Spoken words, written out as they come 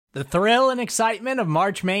The thrill and excitement of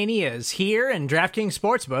March Mania is here, and DraftKings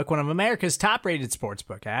Sportsbook, one of America's top-rated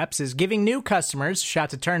sportsbook apps, is giving new customers a shot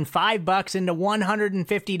to turn $5 into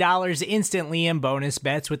 $150 instantly in bonus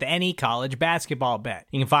bets with any college basketball bet.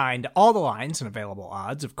 You can find all the lines and available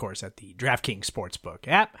odds, of course, at the DraftKings Sportsbook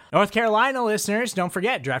app. North Carolina listeners, don't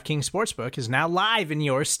forget, DraftKings Sportsbook is now live in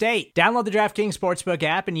your state. Download the DraftKings Sportsbook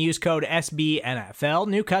app and use code SBNFL.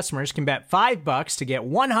 New customers can bet $5 to get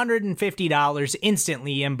 $150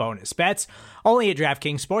 instantly in bonus bets, only at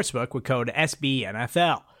DraftKings Sportsbook with code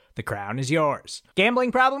SBNFL. The crown is yours.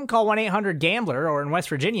 Gambling problem? Call 1-800-GAMBLER, or in West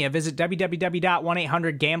Virginia, visit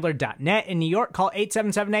www.1800gambler.net. In New York, call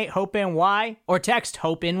 877-8-HOPE-NY or text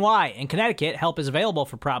HOPE-NY. In Connecticut, help is available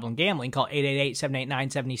for problem gambling. Call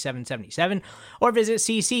 888-789-7777 or visit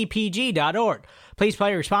ccpg.org. Please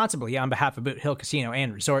play responsibly on behalf of Boot Hill Casino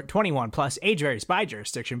and Resort. 21 plus, age varies by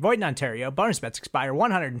jurisdiction. Void in Ontario. Bonus bets expire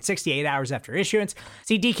 168 hours after issuance.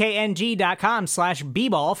 See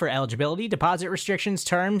dkng.com/bball for eligibility, deposit restrictions,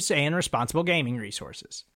 terms, and responsible gaming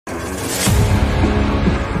resources.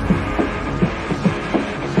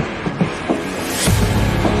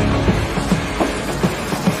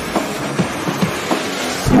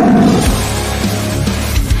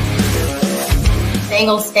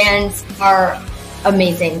 Bengals fans are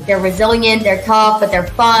amazing. They're resilient, they're tough, but they're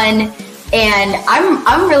fun. And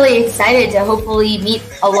I'm really excited to hopefully meet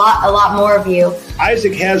a lot more of you.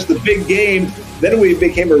 Isaac has the big game. Then we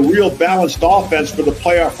became a real balanced offense for the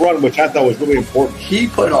playoff run, which I thought was really important. He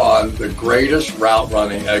put on the greatest route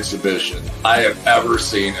running exhibition I have ever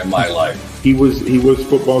seen in my life. He was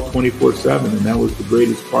football 24/7, and that was the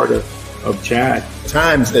greatest part of Chad. At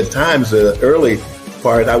times, the early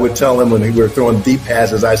part, I would tell him when we were throwing deep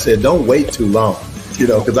passes, I said, don't wait too long,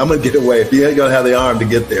 because I'm going to get away. If you ain't going to have the arm to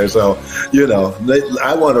get there. So,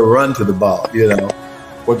 I want to run to the ball,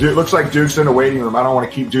 Well, Duke, looks like Duke's in the waiting room. I don't want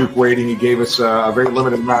to keep Duke waiting. He gave us a very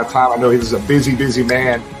limited amount of time. I know he's a busy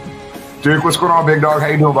man. Duke, what's going on, big dog? How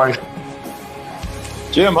you doing, buddy?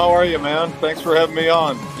 Jim, how are you, man? Thanks for having me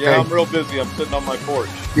on. Yeah, Hey. I'm real busy. I'm sitting on my porch.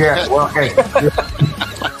 Yeah, well, hey.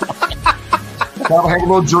 Have a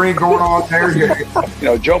little drink going on there.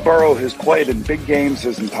 Joe Burrow has played in big games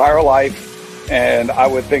his entire life, and I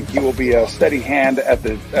would think he will be a steady hand at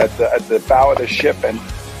the bow of the ship. And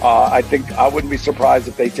I think I wouldn't be surprised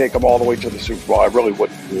if they take him all the way to the Super Bowl. I really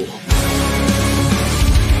wouldn't.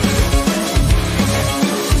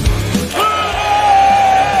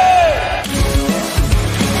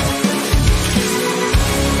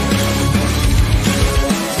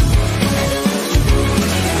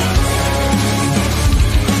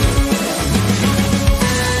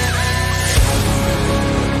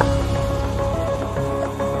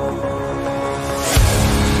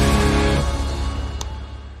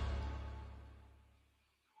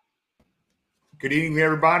 Good evening,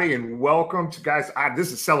 everybody, and welcome to guys. This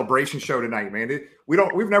is a celebration show tonight, man.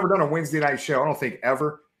 We've never done a Wednesday night show. I don't think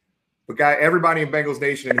ever. But everybody in Bengals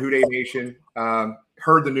Nation and Hoot Nation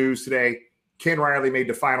heard the news today. Ken Riley made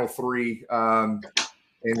the final three in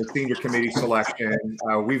the senior committee selection.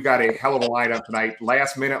 We've got a hell of a lineup tonight.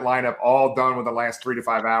 Last minute lineup, all done with the last 3 to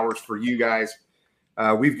 5 hours for you guys.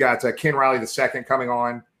 We've got Ken Riley II coming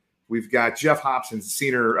on. We've got Jeff Hobson,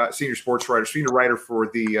 senior sports writer, senior writer for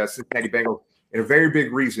the Cincinnati Bengals. And a very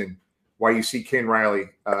big reason why you see Ken Riley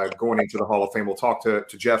going into the Hall of Fame. We'll talk to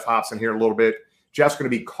Jeff Hobson here in a little bit. Jeff's going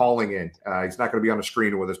to be calling in. He's not going to be on the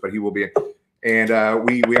screen with us, but he will be in. And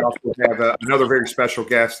we also have another very special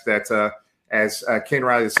guest that as Ken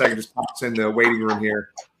Riley II just pops in the waiting room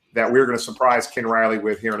here, that we're going to surprise Ken Riley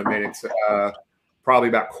with here in a minute, probably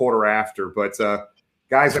about quarter after. But,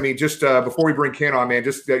 guys, just before we bring Ken on, man,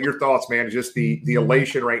 just your thoughts, man, just the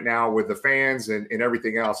elation right now with the fans and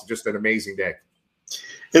everything else. Just an amazing day.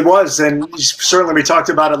 It was, and certainly we talked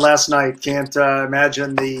about it last night. Can't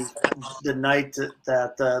imagine the night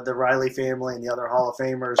that the Riley family and the other Hall of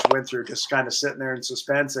Famers went through, just kind of sitting there in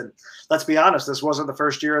suspense. And let's be honest, this wasn't the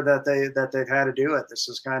first year that they've had to do it. This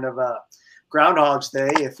is kind of a Groundhog's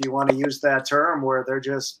Day, if you want to use that term, where they're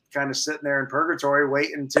just kind of sitting there in purgatory,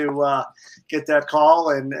 waiting to get that call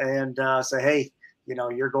and say, hey,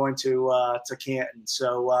 you're going to Canton.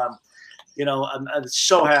 So. I'm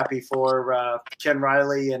so happy for Ken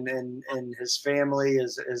Riley and his family,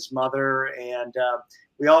 his mother, and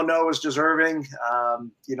we all know it was deserving.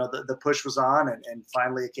 The push was on, and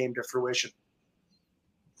finally it came to fruition.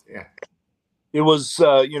 Yeah. It was,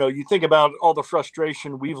 you think about all the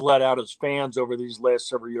frustration we've let out as fans over these last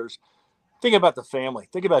several years. Think about the family.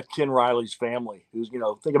 Think about Ken Riley's family,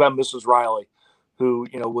 think about Mrs. Riley, who,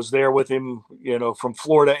 was there with him, from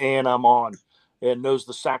Florida A&M on, and knows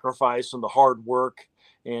the sacrifice and the hard work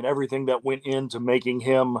and everything that went into making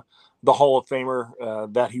him the Hall of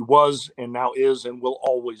Famer that he was and now is and will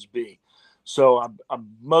always be. So I'm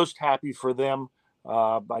most happy for them.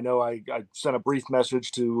 I know I sent a brief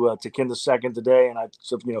message to Ken II today, and I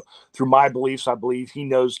said, through my beliefs, I believe he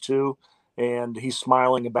knows too, and he's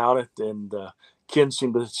smiling about it. And Ken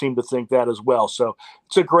seemed to think that as well. So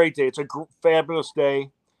it's a great day. It's a fabulous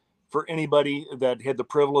day for anybody that had the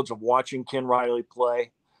privilege of watching Ken Riley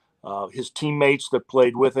play, his teammates that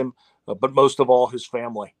played with him, but most of all his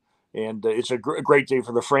family. And it's a great day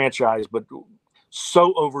for the franchise, but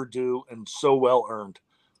so overdue and so well earned.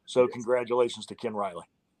 So congratulations to Ken Riley.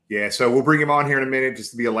 Yeah, so we'll bring him on here in a minute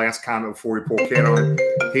just to be a last comment before we pull Ken on.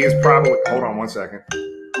 He is probably – hold on one second.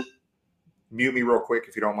 Mute me real quick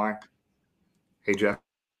if you don't mind. Hey, Jeff.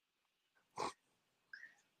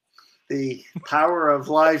 The power of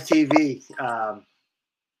live TV.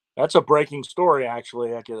 That's a breaking story,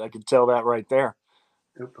 actually. I could tell that right there.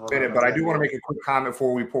 But I do want to make a quick comment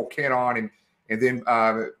before we pull Ken on and then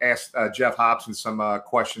ask Jeff Hobson some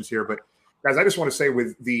questions here. But, guys, I just want to say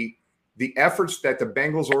with the efforts that the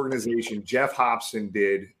Bengals organization, Jeff Hobson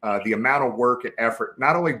did, the amount of work and effort,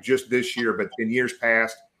 not only just this year but in years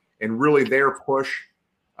past, and really their push,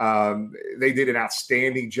 they did an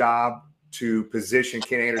outstanding job to position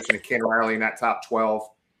Ken Anderson and Ken Riley in that top 12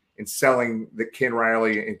 and selling that Ken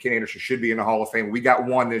Riley and Ken Anderson should be in the Hall of Fame. We got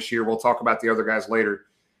one this year. We'll talk about the other guys later.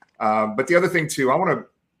 But the other thing, too, I want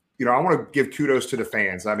to give kudos to the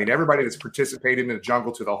fans. I mean, everybody that's participated in the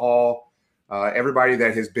Jungle to the Hall, everybody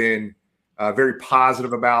that has been very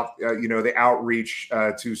positive about, the outreach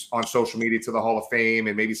on social media to the Hall of Fame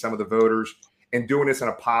and maybe some of the voters and doing this in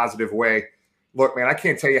a positive way. Look, man, I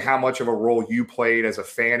can't tell you how much of a role you played as a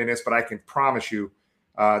fan in this, but I can promise you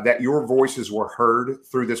that your voices were heard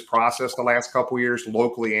through this process the last couple of years,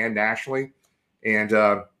 locally and nationally. And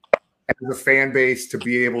as a fan base, to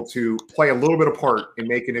be able to play a little bit of part in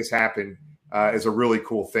making this happen is a really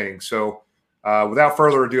cool thing. So without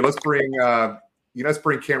further ado, let's bring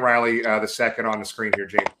Ken Riley the second on the screen here,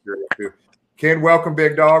 James. Ken, welcome,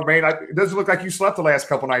 big dog, man. It doesn't look like you slept the last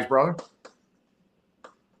couple nights, brother.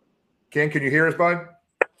 Ken, can you hear us, bud?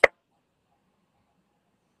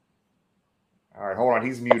 All right, hold on.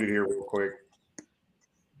 He's muted here real quick.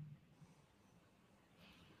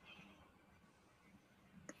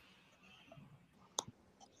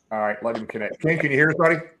 All right, let him connect. Ken, can you hear us,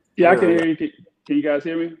 buddy? Yeah, I can hear you. Can you guys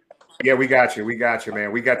hear me? Yeah, we got you. We got you,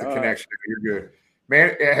 man. We got the connection. You're good.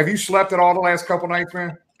 Man, have you slept at all the last couple nights,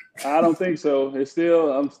 man? I don't think so. It's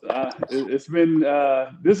still it's been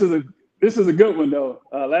this is a good one though.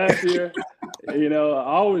 Last year, I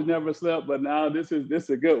always never slept, but now this is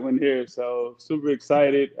a good one here. So super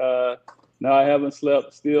excited. Now I haven't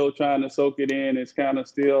slept, still trying to soak it in. It's kind of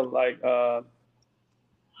still like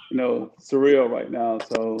surreal right now.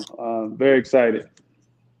 So very excited.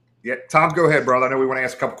 Yeah, Tom, go ahead, brother. I know we want to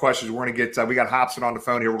ask a couple questions. We're going to get we got Hobson on the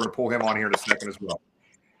phone here. We're going to pull him on here in a second as well.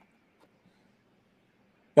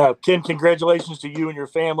 Ken, congratulations to you and your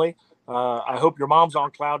family. I hope your mom's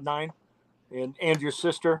on cloud nine and your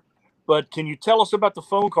sister. But can you tell us about the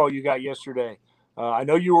phone call you got yesterday? I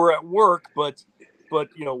know you were at work, but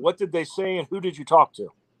what did they say and who did you talk to?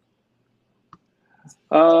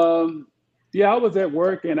 Yeah, I was at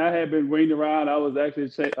work and I had been waiting around. I was actually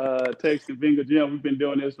texting Vinga Jim. We've been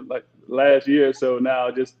doing this for like last year or so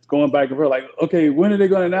now, just going back and forth like, okay, when are they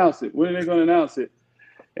going to announce it? When are they going to announce it?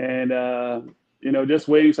 And, just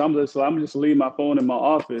waiting. So I'm just leaving my phone in my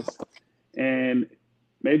office. And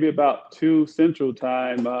maybe about 2 Central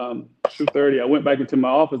Time, 2:30, I went back into my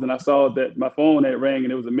office and I saw that my phone had rang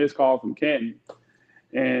and it was a missed call from Canton.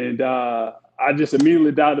 And I just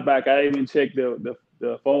immediately dialed it back. I didn't even check the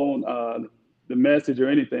phone, the message or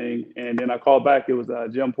anything. And then I called back. It was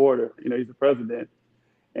Jim Porter. He's the president.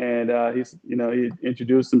 And he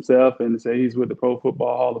introduced himself and said he's with the Pro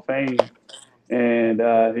Football Hall of Fame. And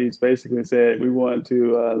he's basically said, we want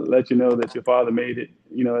to let you know that your father made it,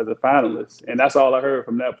 as a finalist. And that's all I heard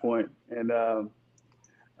from that point. And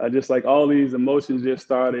just like all these emotions just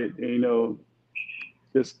started,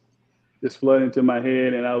 just flooding into my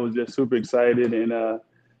head. And I was just super excited and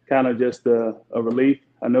kind of just a relief.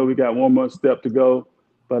 I know we got one more step to go,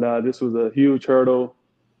 but this was a huge hurdle.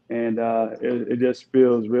 And it just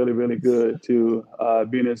feels really, really good to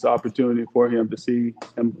be in this opportunity for him to see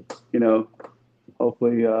him,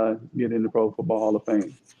 hopefully get in the Pro Football Hall of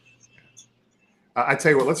Fame. I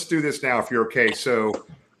tell you what, let's do this now if you're okay. So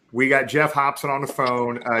we got Jeff Hobson on the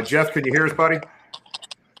phone. Jeff, can you hear us, buddy?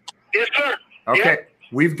 Yes, sir. Okay. Yeah.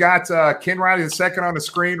 We've got Ken Riley II on the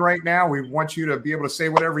screen right now. We want you to be able to say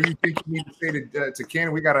whatever you think you need to say to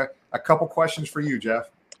Ken. We got a couple questions for you,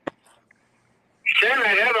 Jeff. Ken,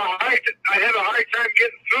 I'd have a hard time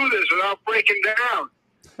getting through this without breaking down.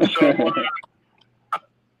 So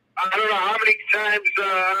I don't know how many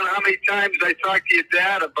times I talked to your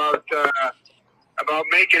dad about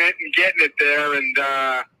making it and getting it there, and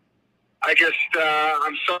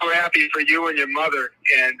I'm so happy for you and your mother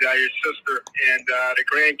and your sister and the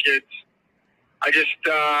grandkids. I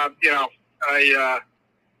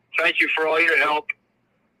thank you for all your help.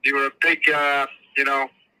 You were a big,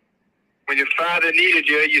 when your father needed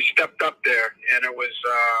you, you stepped up there, and it was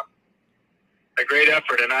a great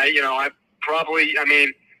effort. And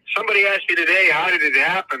somebody asked me today, how did it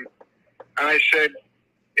happen? And I said,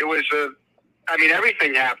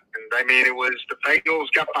 everything happened. It was the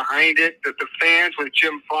Bengals got behind it, the fans with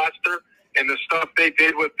Jim Foster and the stuff they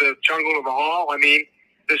did with the Jungle of the Hall.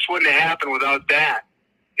 This wouldn't have happened without that.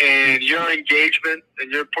 And your engagement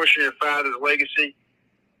and your pushing your father's legacy,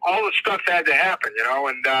 all the stuff had to happen, and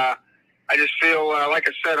I just feel, like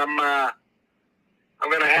I said, I'm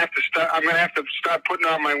gonna have to start putting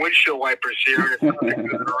on my windshield wipers here because of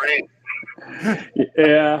the rain.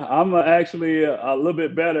 Yeah, I'm actually a little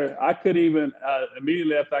bit better. I couldn't even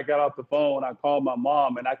immediately after I got off the phone, I called my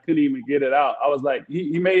mom and I couldn't even get it out. I was like,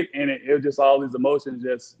 he made, and it was just all these emotions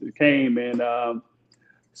just came. And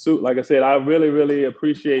so, like I said, I really, really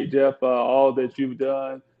appreciate, Jeff, all that you've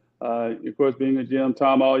done. Of course, being a Jim,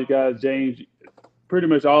 Tom, all you guys, James, pretty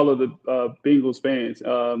much all of the Bengals fans.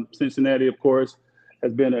 Cincinnati, of course,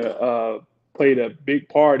 has been played a big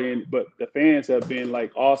part in, but the fans have been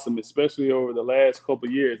like awesome, especially over the last couple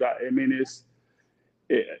of years.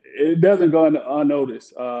 It doesn't go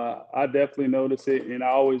unnoticed. I definitely notice it, and I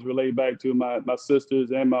always relate back to my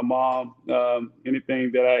sisters and my mom.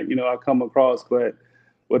 Anything that I come across, but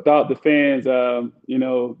without the fans,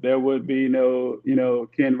 there would be no,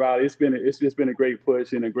 Ken Riley. It's just been a great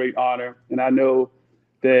push and a great honor, and I know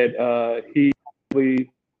that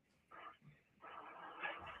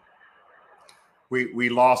We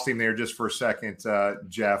lost him there just for a second,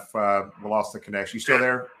 Jeff. We lost the connection. You still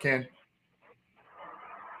there, Ken?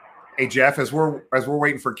 Hey, Jeff, as we're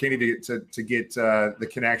waiting for Kenny to get the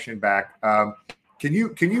connection back, can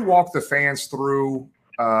you walk the fans through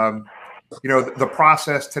the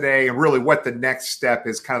process today and really what the next step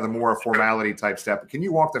is, kind of the more formality type step? Can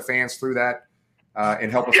you walk the fans through that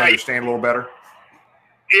and help us understand a little better?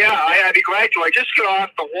 Yeah, I'd be glad to. I just got off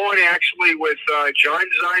the horn actually with John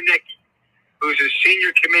Zarnicki, who's a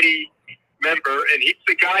senior committee member, and he's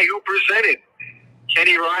the guy who presented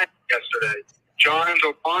Kenny Riley yesterday. John's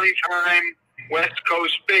a long-time West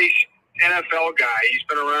Coast-based NFL guy. He's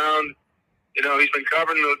been around, he's been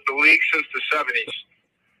covering the league since the 70s.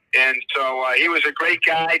 And so he was a great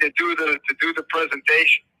guy to do the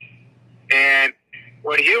presentation. And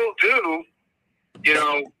what he'll do,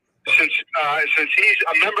 since he's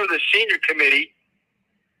a member of the senior committee,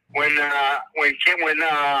 when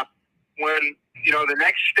the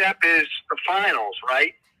next step is the finals,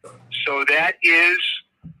 right? So that is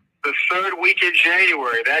the third week in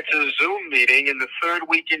January. That's a Zoom meeting in the third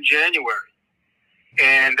week in January.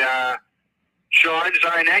 And John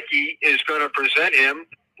Zarnicki is going to present him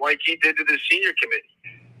like he did to the senior committee.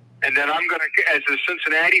 And then I'm going to, as a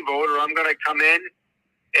Cincinnati voter, I'm going to come in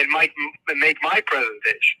and make my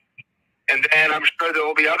presentation. And then I'm sure there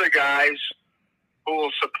will be other guys who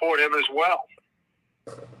will support him as well.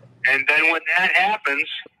 And then when that happens,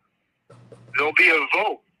 there'll be a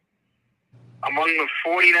vote among the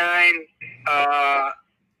 49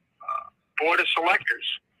 board of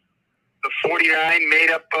selectors. The 49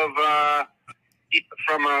 made up of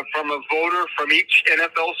from a voter from each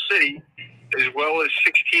NFL city, as well as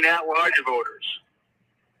 16 at-large voters.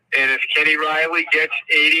 And if Kenny Riley gets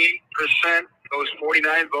 80% those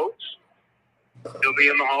 49 votes, he'll be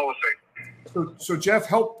in the Hall of Fame. So Jeff,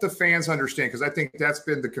 help the fans understand, because I think that's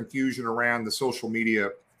been the confusion around the social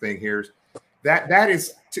media thing here. That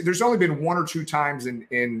is, there's only been one or two times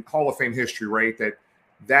in Hall of Fame history, right,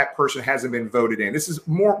 that person hasn't been voted in. This is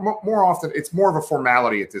more often, it's more of a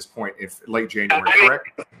formality at this point in late January,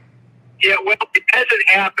 correct? Yeah, well, it hasn't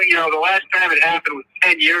happened. The last time it happened was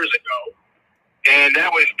 10 years ago, and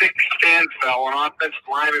that was Dick Stanfel, an offensive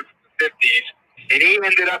lineman from the 50s, and he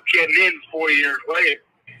ended up getting in 4 years later.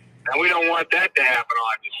 And we don't want that to happen,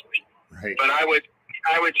 obviously. Right. But I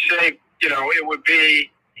would say, it would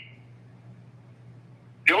be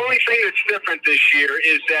the only thing that's different this year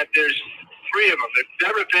is that there's three of them.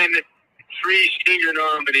 There's never been three senior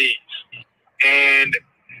nominees, and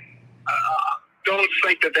don't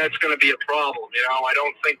think that that's going to be a problem. I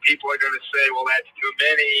don't think people are going to say, well, that's too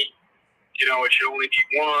many. It should only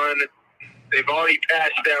be one. They've already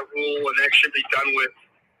passed that rule, and that should be done with.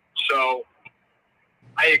 So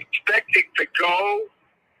I expected to go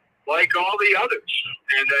like all the others,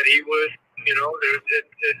 and that he would,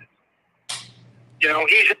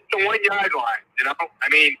 he's at the 1 yard line. I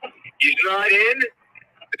mean, he's not in.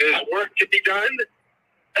 There's work to be done,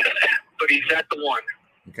 but he's at the 1.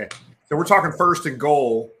 Okay, so we're talking first and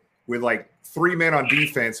goal with like 3 men on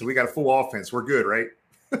defense, and we got a full offense. We're good, right?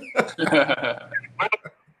 It's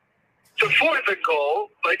a 4th and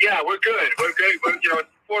goal, but yeah, we're good. We're good. It's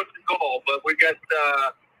 4th and goal, but we got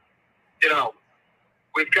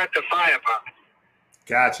we've got the firepower.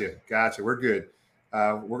 Gotcha. We're good.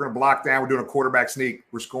 We're going to block down. We're doing a quarterback sneak.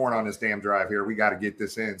 We're scoring on this damn drive here. We got to get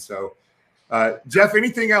this in. So, Jeff,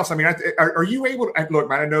 anything else? I mean, are you able to – look,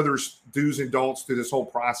 man, I know there's do's and don'ts through this whole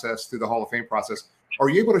process, through the Hall of Fame process. Are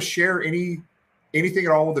you able to share anything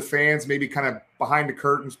at all with the fans, maybe kind of behind the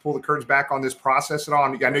curtains, pull the curtains back on this process at all?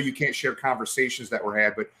 I know you can't share conversations that were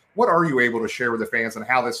had, but what are you able to share with the fans on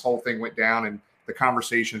how this whole thing went down and the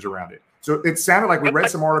conversations around it? So it sounded like we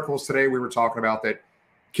read some articles today. We were talking about that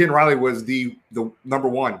Ken Riley was the number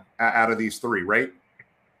 1 out of these 3, right?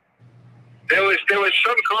 There was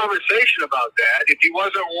some conversation about that. If he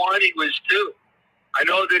wasn't 1, he was 2. I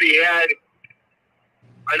know that he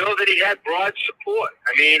had broad support.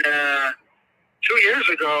 I mean, 2 years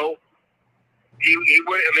ago, he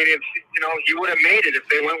would. I mean, he would have made it if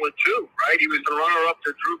they went with 2, right? He was the runner-up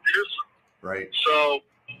to Drew Pearson, right? So,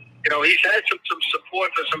 he's had some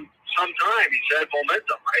support for some time. He's had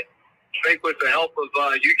momentum. I think with the help of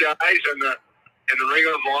you guys and the Ring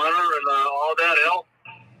of Honor and all that help.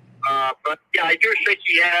 But yeah, I do think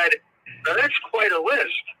he had. Now that's quite a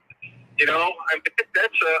list. I mean,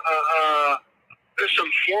 that's there's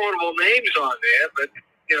some formidable names on there, but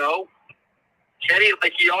Kenny,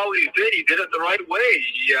 like he always did, he did it the right way.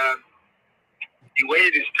 He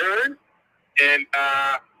waited his turn, and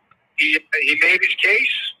he made his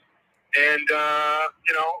case, and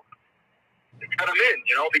got him in.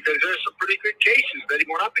 Because there's some pretty good cases that he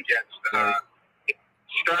went up against.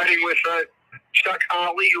 Starting with Chuck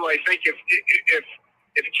Howley, who I think if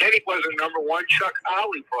Kenny wasn't number 1, Chuck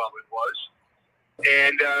Howley probably was,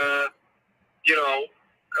 and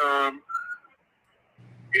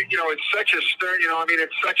it's such a stern. I mean,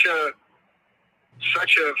 it's such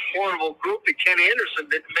a formidable group that Ken Anderson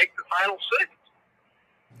didn't make the final 6.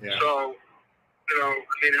 Yeah. So, I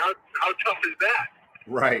mean, how tough is that?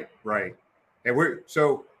 Right. And we're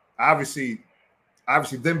so obviously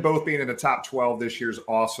them both being in the top 12 this year is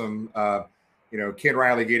awesome. Ken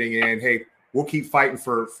Riley getting in. Hey, we'll keep fighting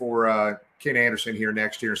for Ken Anderson here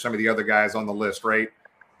next year and some of the other guys on the list, right?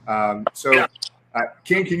 Ken,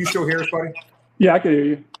 can you still hear us, buddy? Yeah, I can hear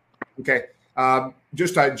you. Okay.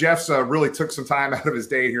 Jeff's really took some time out of his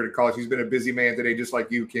day here to call us. He's been a busy man today, just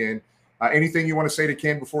like you, Ken. Anything you want to say to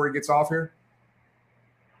Ken before he gets off here?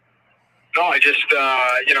 No, I just,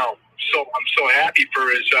 I'm so happy for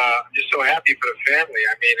his, I'm just so happy for the family.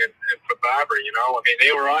 I mean, and for Barbara, I mean,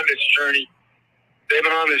 they were on this journey. They've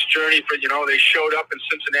been on this journey for, they showed up in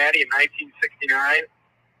Cincinnati in 1969.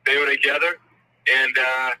 They were together, and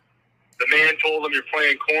the man told them, "You're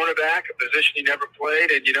playing cornerback, a position he never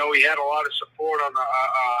played," and he had a lot of support on the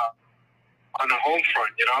home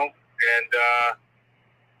front, and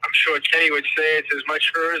I'm sure Kenny would say it's as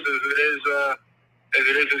much hers as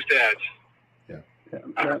it is his dad's. Yeah.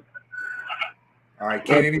 All right,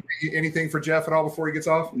 Ken, anything for Jeff at all before he gets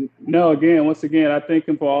off? No, once again, I thank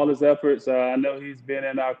him for all his efforts. I know he's been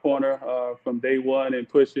in our corner from day one and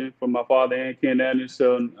pushing for my father and Ken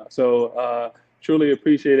Anderson. So truly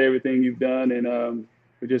appreciate everything you've done, and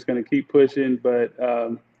we're just going to keep pushing. But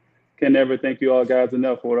can never thank you all guys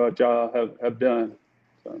enough for what y'all have done.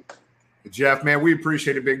 So. Jeff, man, we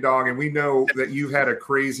appreciate it, big dog, and we know that you've had a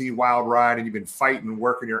crazy, wild ride, and you've been fighting,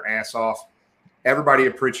 working your ass off. Everybody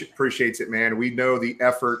appreciates it, man. We know the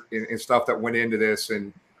effort and stuff that went into this,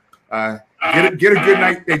 and get a good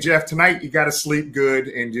night. Hey, Jeff, tonight you got to sleep good,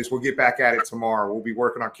 and we'll get back at it tomorrow. We'll be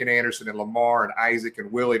working on Ken Anderson and Lamar and Isaac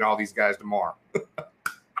and Willie and all these guys tomorrow. Toasting,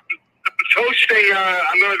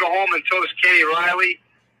 I'm going to go home and toast Kenny Riley,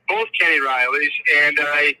 both Kenny Rileys, and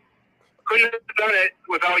I couldn't have done it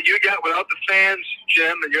without you guys, without the fans,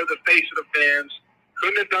 Jim, and you're the face of the fans.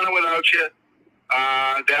 Couldn't have done it without you.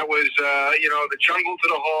 That was, the jungle to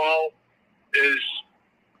the hall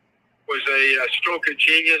was a stroke of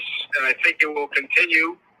genius, and I think it will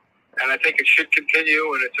continue, and I think it should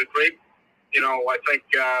continue, and it's a great, I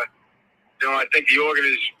think the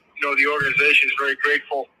organization is very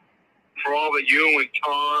grateful for all that you and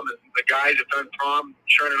Tom and the guys have done. Tom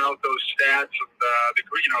churning out those stats, and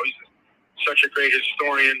he's such a great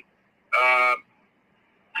historian.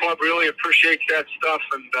 Club really appreciates that stuff,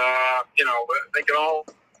 and I think it all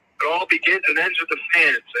it all begins and ends with the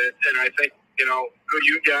fans. And I think, good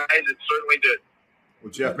you guys, it certainly did.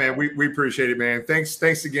 Well, Jeff, man, we appreciate it, man.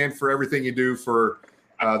 Thanks again for everything you do for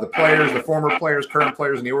the players, the former players, current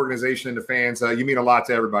players, and the organization and the fans. You mean a lot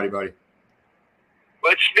to everybody, buddy.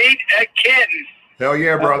 Let's meet at Canton. Hell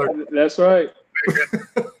yeah, brother. That's right.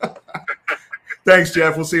 Thanks,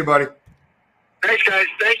 Jeff. We'll see you, buddy. Thanks, guys.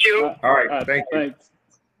 Thank you. All right. Thank you. Thanks.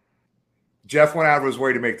 Jeff went out of his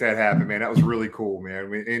way to make that happen, man. That was really cool, man. I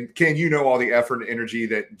mean, and Ken, all the effort and energy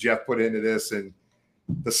that Jeff put into this, and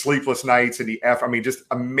the sleepless nights and the effort. I mean, just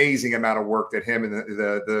amazing amount of work that him and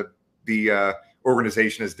the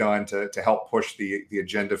organization has done to help push the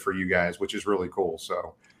agenda for you guys, which is really cool.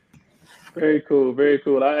 So very cool, very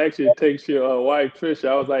cool. I actually text your wife Trisha.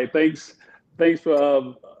 I was like, thanks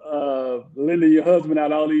for lending your husband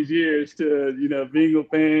out all these years to Bengal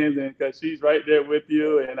fans, and because she's right there with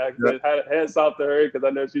you. And I said hats off to her because I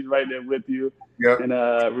know she's right there with you. Yep. And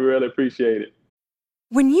we really appreciate it.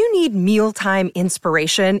 When you need mealtime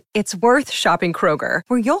inspiration, it's worth shopping Kroger,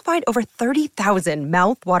 where you'll find over 30,000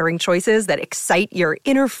 mouth-watering choices that excite your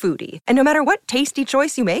inner foodie. And no matter what tasty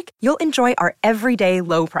choice you make, you'll enjoy our everyday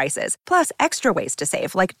low prices, plus extra ways to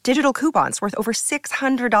save, like digital coupons worth over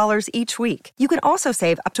 $600 each week. You can also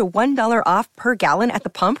save up to $1 off per gallon at the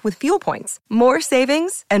pump with fuel points. More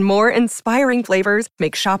savings and more inspiring flavors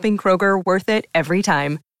make shopping Kroger worth it every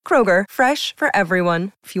time. Kroger, fresh for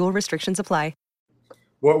everyone. Fuel restrictions apply.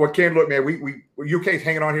 What Ken, look, man, we UK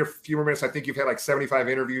hanging on here for a few more minutes. I think you've had like 75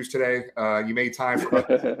 interviews today. You made time for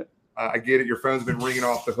us. I get it. Your phone's been ringing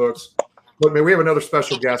off the hooks. Look, man, we have another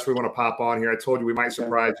special guest we want to pop on here. I told you we might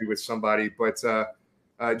surprise you with somebody, but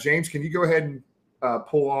James, can you go ahead and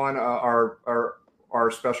pull on our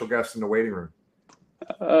special guest in the waiting room?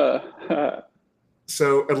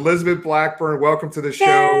 So Elizabeth Blackburn, welcome to the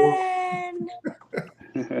show.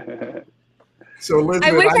 So Elizabeth,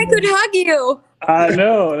 I wish I could hug you. I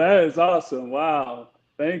know, that is awesome. Wow.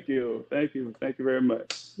 Thank you very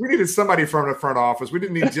much. We needed somebody from the front office. We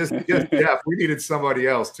didn't need just Jeff. We needed somebody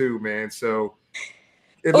else too, man. So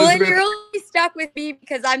Elizabeth, well, and you're only stuck with me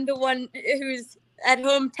because I'm the one who's at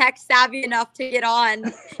home tech savvy enough to get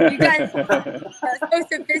on. You guys are so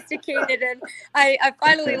sophisticated, and I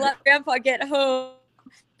finally let Grandpa get home.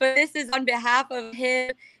 But this is on behalf of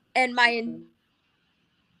him and my.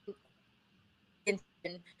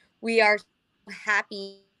 We are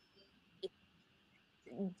happy.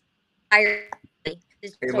 Hey,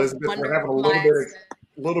 Elizabeth, we're having a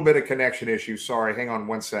little bit of connection issue. Sorry, hang on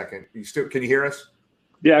 1 second. Can you hear us?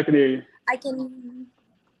 Yeah, I can hear you. I can.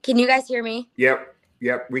 Can you guys hear me? Yep,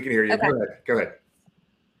 we can hear you. Okay. Go ahead.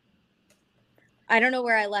 I don't know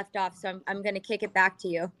where I left off, so I'm going to kick it back to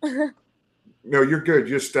you. No, you're good.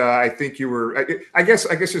 Just I think you were. I guess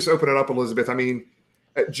just open it up, Elizabeth. I mean,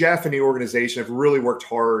 Jeff and the organization have really worked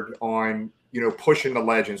hard on pushing the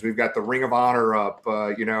legends. We've got the Ring of Honor up,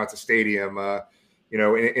 at the stadium.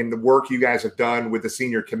 And the work you guys have done with the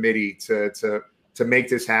senior committee to make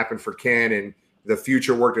this happen for Ken, and the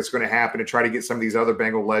future work that's going to happen to try to get some of these other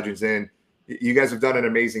Bengal legends in. You guys have done an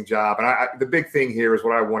amazing job. And the big thing here is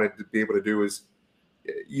what I wanted to be able to do is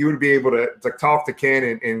you would be able to talk to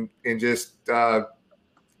Ken and just,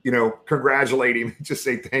 congratulate him, just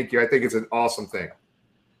say thank you. I think it's an awesome thing.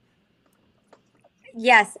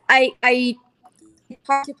 Yes, it's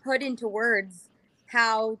hard to put into words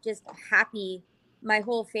how just happy my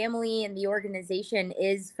whole family and the organization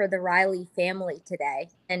is for the Riley family today.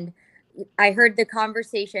 And I heard the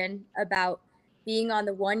conversation about being on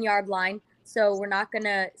the 1 yard line. So we're not going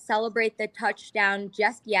to celebrate the touchdown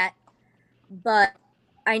just yet, but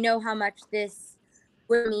I know how much this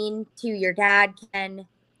would mean to your dad, Ken,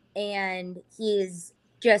 and he is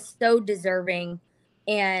just so deserving.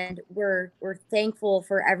 And we're thankful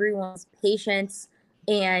for everyone's patience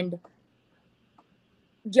and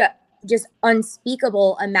just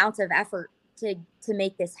unspeakable amounts of effort to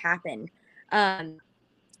make this happen.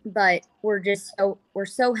 But we're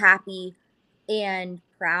so happy and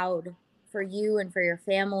proud for you and for your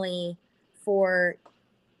family, for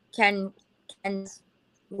Ken's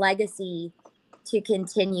legacy to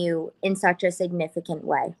continue in such a significant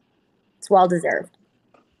way. It's well deserved.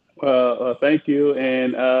 Well, thank you.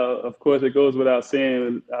 And of course, it goes without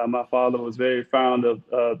saying, my father was very fond of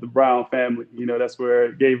the Brown family. That's where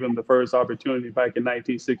it gave him the first opportunity back in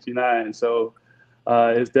 1969. So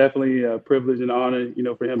it's definitely a privilege and honor,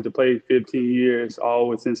 for him to play 15 years all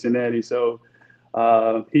with Cincinnati. So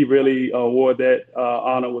he really wore that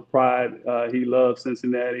honor with pride. He loved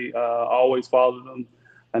Cincinnati, always followed them.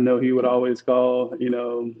 I know he would always call,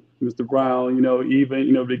 Mr. Brown,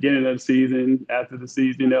 even, beginning of the season, after the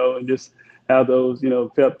season, and just have those,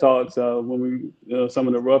 pep talks when we, some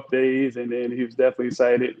of the rough days. And then he was definitely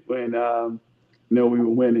excited when, we were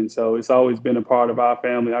winning. So it's always been a part of our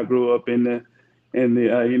family. I grew up in the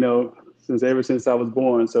ever since I was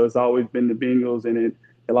born. So it's always been the Bengals, and it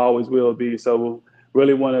always will be. So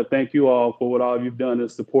really want to thank you all for what all you've done to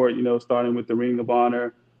support, starting with the Ring of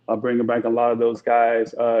Honor, bringing back a lot of those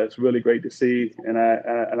guys. It's really great to see. And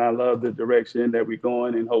I love the direction that we're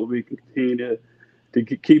going, and hope we can continue to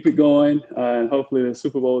keep it going. And hopefully the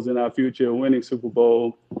Super Bowl is in our future, winning Super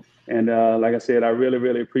Bowl. And like I said, I really,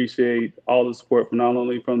 really appreciate all the support from not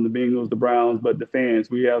only from the Bengals, the Browns, but the fans.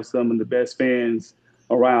 We have some of the best fans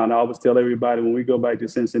around. I always tell everybody when we go back to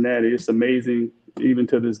Cincinnati, it's amazing, even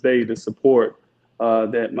to this day, the support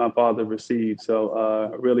that my father received.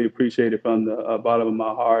 So I really appreciate it from the bottom of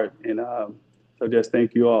my heart. And so just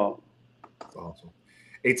thank you all. That's awesome.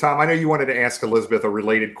 Hey, Tom, I know you wanted to ask Elizabeth a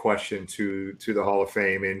related question to the Hall of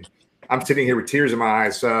Fame. And I'm sitting here with tears in my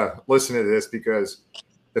eyes listening to this, because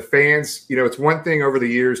the fans, it's one thing over the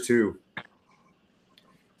years to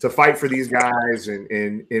fight for these guys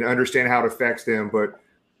and understand how it affects them. But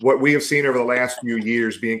what we have seen over the last few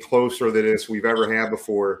years, being closer to this we've ever had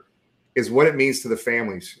before, is what it means to the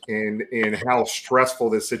families and how stressful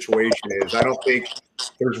this situation is. I don't think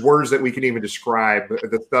there's words that we can even describe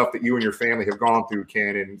the stuff that you and your family have gone through,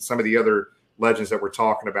 Ken, and some of the other legends that we're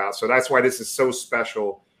talking about. So that's why this is so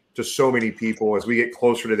special to so many people as we get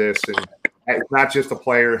closer to this. And it's not just the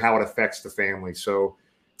player, how it affects the family. So,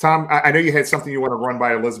 Tom, I know you had something you want to run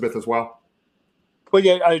by Elizabeth as well. Well,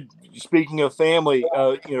 yeah, speaking of family,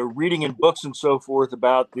 reading in books and so forth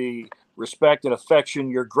about the respect and affection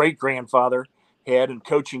your great-grandfather had in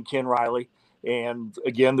coaching Ken Riley, and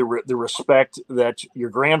again, the respect that your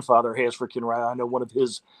grandfather has for Ken Riley. I know one of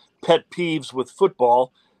his pet peeves with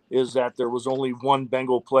football is that there was only one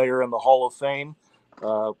Bengal player in the Hall of Fame.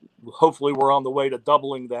 Hopefully we're on the way to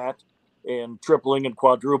doubling that and tripling and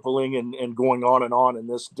quadrupling and going on in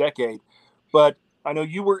this decade. But I know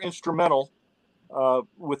you were instrumental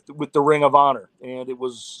with the Ring of Honor, and it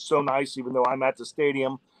was so nice, even though I'm at the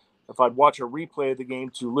stadium, if I'd watch a replay of the game,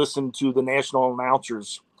 to listen to the national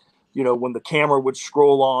announcers, when the camera would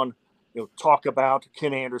scroll on, talk about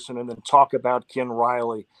Ken Anderson and then talk about Ken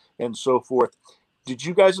Riley and so forth. Did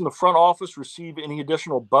you guys in the front office receive any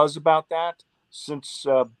additional buzz about that since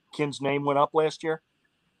Ken's name went up last year?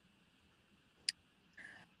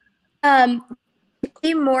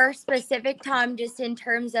 Be more specific, Tom, just in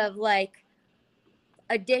terms of like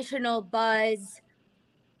additional buzz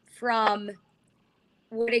from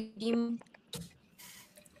what you.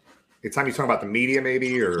 It's time you talk about the media,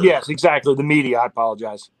 maybe, or yes, exactly, the media. I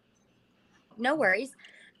apologize. No worries.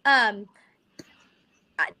 The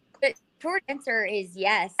short answer is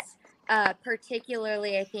yes.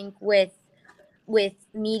 Particularly, I think with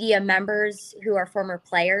media members who are former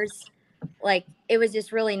players. Like, it was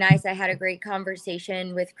just really nice. I had a great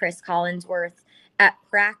conversation with Chris Collinsworth at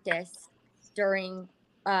practice during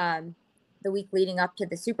the week leading up to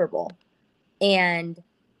the Super Bowl. And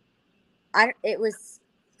it was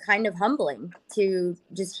kind of humbling to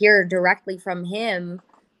just hear directly from him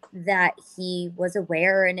that he was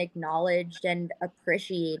aware and acknowledged and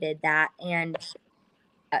appreciated that. And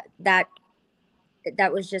that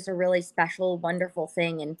was just a really special, wonderful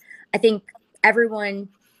thing. And I think everyone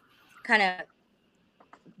kind of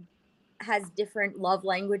has different love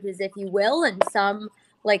languages, if you will. And some,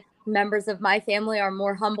 like members of my family, are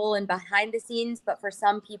more humble and behind the scenes. But for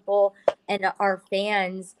some people and our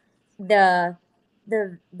fans, the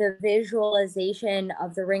visualization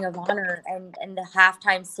of the Ring of Honor and the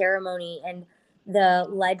halftime ceremony and the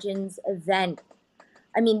Legends event,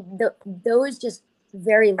 I mean, those just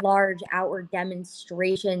very large outward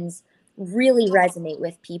demonstrations really resonate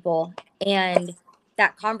with people. And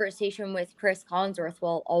that conversation with Chris Collinsworth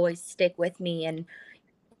will always stick with me. And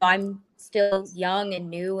I'm still young and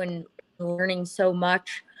new and learning so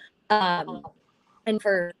much. And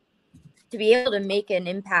to be able to make an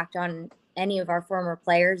impact on any of our former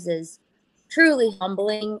players is truly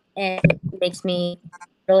humbling and makes me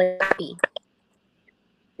really happy.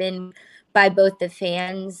 Been by both the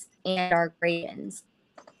fans and our great fans.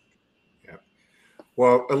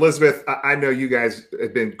 Well, Elizabeth, I know you guys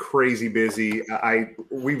have been crazy busy.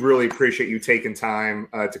 We really appreciate you taking time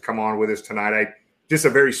to come on with us tonight. Just a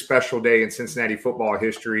very special day in Cincinnati football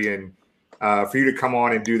history, and for you to come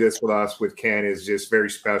on and do this with us with Ken is just very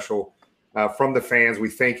special. From the fans, we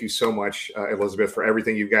thank you so much, Elizabeth, for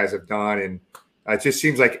everything you guys have done. And it just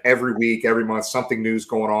seems like every week, every month, something new is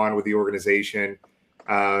going on with the organization,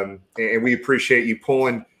 and we appreciate you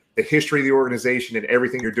pulling the history of the organization and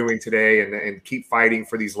everything you're doing today, and keep fighting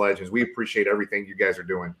for these legends. We appreciate everything you guys are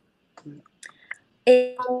doing.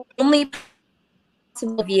 it's only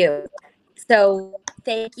possible of you. So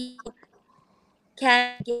thank you.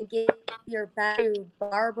 Can give your best to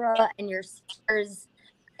Barbara and your sisters.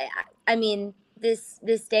 I mean, this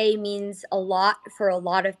day means a lot for a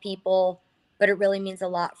lot of people, but it really means a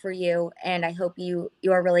lot for you, and I hope you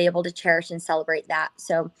are really able to cherish and celebrate that.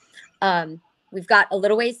 So we've got a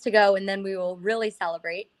little ways to go, and then we will really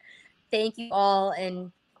celebrate. Thank you all,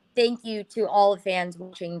 and thank you to all the fans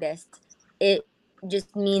watching this. It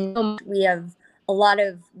just means so much. We have a lot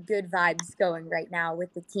of good vibes going right now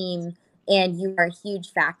with the team, and you are a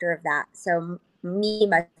huge factor of that. So me,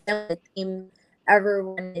 my family, the team,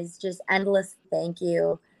 everyone is just endless. Thank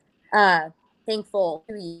you. Thankful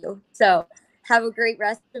to you. So have a great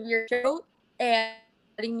rest of your show and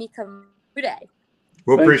letting me come today.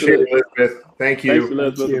 We'll appreciate it, Elizabeth. Thank you. Thanks,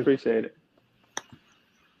 Elizabeth. Thank you. Appreciate it.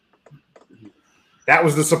 That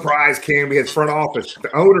was the surprise, Ken. We had front office.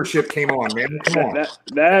 The ownership came on, man. Come on.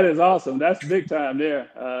 That is awesome. That's big time there.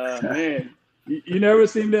 Man, you never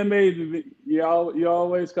seem that amazing. You're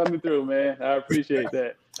always coming through, man. I appreciate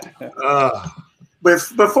that.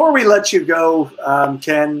 Before we let you go,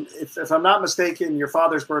 Ken, if I'm not mistaken, your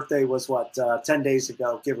father's birthday was what, 10 days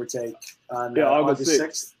ago, give or take, on August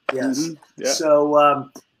 6th? Yes. Mm-hmm. Yeah.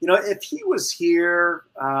 So, if he was here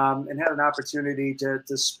and had an opportunity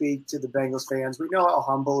to speak to the Bengals fans, we know how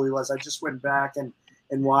humble he was. I just went back and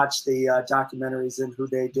watched the documentaries and who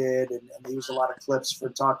they did, and they used a lot of clips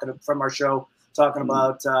from our show talking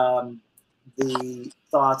about the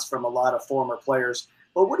thoughts from a lot of former players.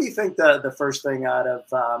 But what do you think the first thing out of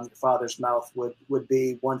your father's mouth would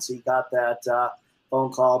be once he got that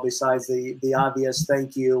phone call, besides the obvious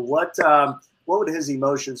thank you? What would his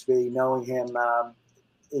emotions be knowing him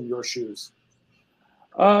in your shoes?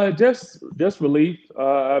 Just relief,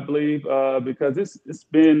 I believe, because it's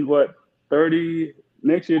been 30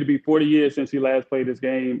 next year to be 40 years since he last played this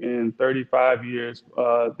game, and 35 years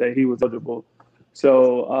that he was eligible.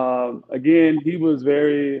 So again, he was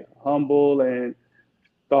very humble and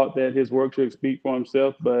thought that his work should speak for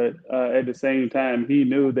himself, but at the same time, he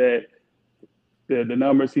knew that the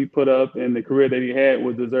numbers he put up and the career that he had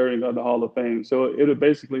was deserving of the Hall of Fame. So it would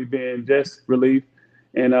basically been just relief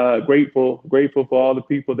and grateful for all the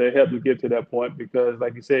people that helped me get to that point, because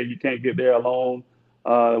like you said, you can't get there alone.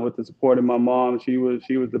 With the support of my mom, she was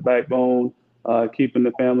the backbone, keeping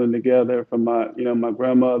the family together, from my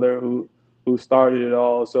grandmother who started it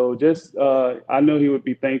all. So just I know he would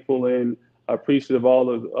be thankful and appreciative of all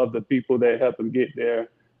of the people that helped him get there.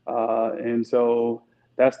 And so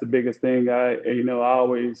that's the biggest thing. I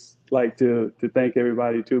always like to thank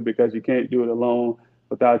everybody too, because you can't do it alone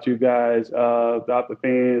without you guys, without the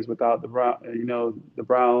fans, without the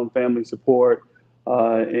Brown family support.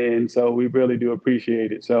 And so we really do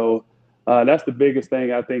appreciate it. So that's the biggest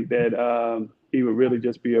thing. I think that he would really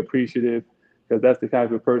just be appreciative, because that's the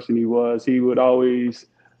type of person he was. He would always,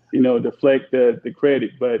 deflect the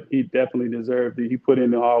credit, but he definitely deserved it. He put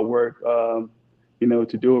in the hard work,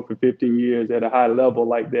 to do it for 15 years at a high level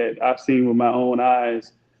like that. I've seen with my own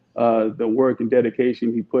eyes the work and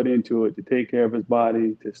dedication he put into it to take care of his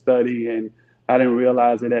body, to study. And I didn't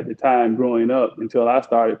realize it at the time growing up until I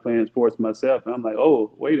started playing sports myself. And I'm like,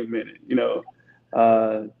 oh, wait a minute,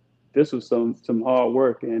 this was some hard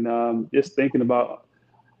work. And just thinking about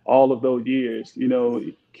all of those years,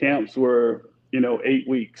 camps were, 8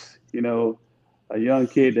 weeks, a young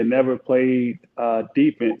kid that never played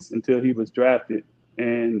defense until he was drafted,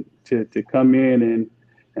 and to come in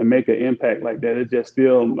and make an impact like that, it's just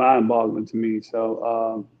still mind-boggling to me.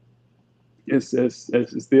 So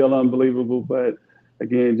it's still unbelievable, but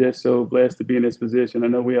again, just so blessed to be in this position. I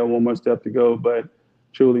know we have one more step to go, but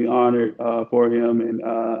truly honored for him,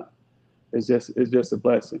 and it's just a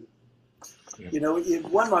blessing.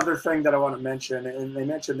 One other thing that I want to mention, and they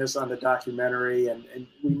mentioned this on the documentary, and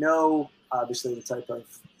we know obviously the type of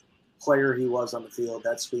player he was on the field.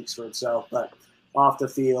 That speaks for itself, but off the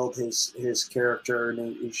field, his character,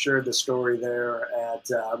 and he shared the story there at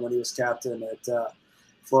when he was captain at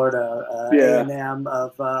Florida A&M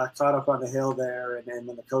of caught up on the hill there, and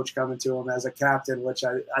then the coach coming to him as a captain, which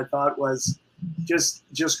I thought was just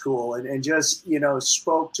cool, and just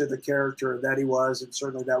spoke to the character that he was, and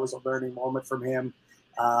certainly that was a learning moment from him,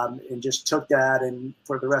 and just took that, and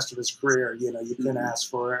for the rest of his career, you can ask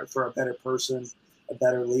for a better person, a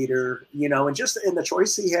better leader, and just in the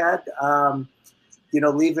choice he had,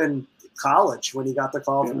 leaving college when he got the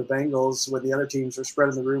call from the Bengals, when the other teams were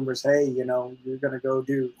spreading the rumors, hey, you're going to go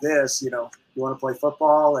do this, you want to play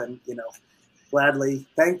football, and gladly,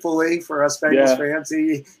 thankfully for us Bengals fans,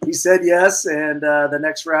 he said yes, and the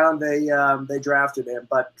next round they drafted him.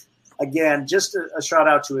 But again, just a shout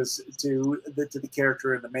out to the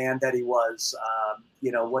character and the man that he was.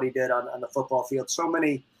 What he did on the football field. So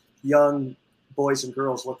many young boys and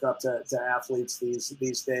girls look up to athletes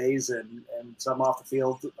these days, and some off the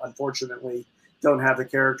field, unfortunately, don't have the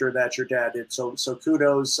character that your dad did. So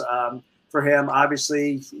kudos for him.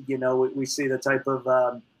 Obviously, we see the type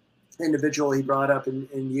of individual he brought up in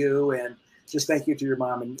you, and just thank you to your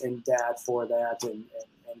mom and dad for that, and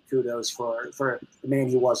kudos for the man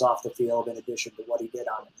he was off the field, in addition to what he did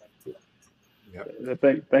on the field.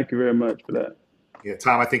 Yep. Thank you very much for that. Yeah,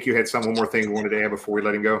 Tom, I think you had one more thing you wanted to add before we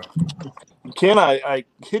let him go. Ken, I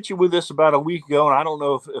hit you with this about a week ago, and I don't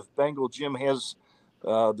know if Bengal Jim has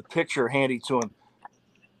the picture handy to him.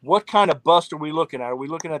 What kind of bust are we looking at? Are we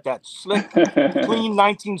looking at that slick, clean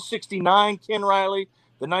 1969 Ken Riley,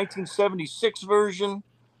 the 1976 version,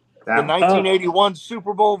 the 1981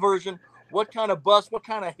 Super Bowl version? What kind of bust? What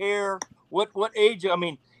kind of hair? What age? I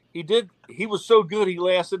mean, he was so good he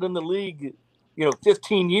lasted in the league,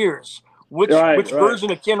 15 years. Which version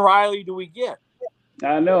of Ken Riley do we get?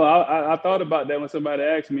 I know. I thought about that when somebody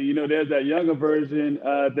asked me. There's that younger version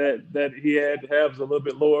that he had to have a little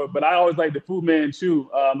bit lower, but I always like the Fu Manchu.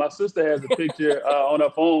 My sister has a picture on her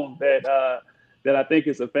phone that I think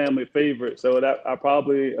is a family favorite. So that I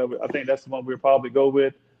think that's the one we'll probably go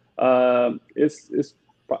with. It's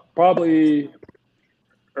probably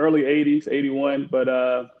early 80s, 81,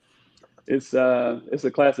 but it's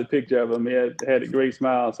a classic picture of him. He had a great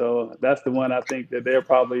smile, so that's the one I think that they're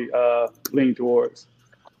probably leaning towards.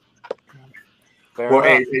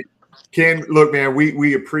 Hey, Ken, look, man,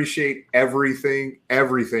 we appreciate everything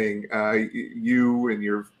you and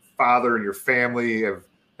your father and your family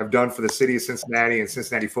have done for the city of Cincinnati and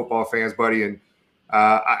Cincinnati football fans, buddy. And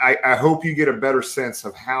I hope you get a better sense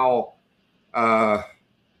of how the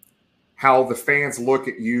fans look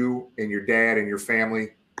at you and your dad and your family.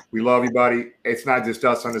 We love you, buddy. It's not just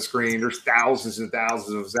us on the screen. There's thousands and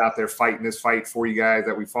thousands of us out there fighting this fight for you guys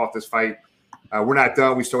that we fought this fight. We're not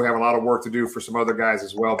done. We still have a lot of work to do for some other guys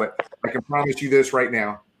as well. But I can promise you this right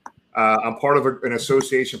now. I'm part of an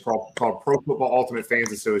association called Pro Football Ultimate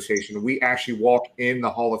Fans Association. We actually walk in the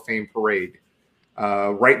Hall of Fame parade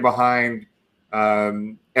right behind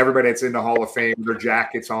everybody that's in the Hall of Fame, their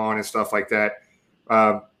jackets on and stuff like that.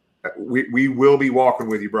 We will be walking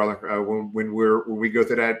with you, brother. When we go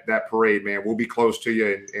through that parade, man, we'll be close to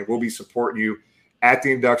you and we'll be supporting you at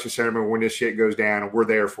the induction ceremony when this shit goes down, and we're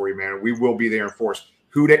there for you, man. We will be there in force.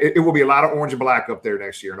 It will be a lot of orange and black up there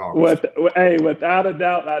next year in August. Without a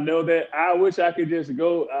doubt, I know that. I wish I could just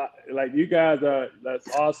go. Like you guys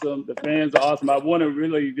that's awesome. The fans are awesome. I want to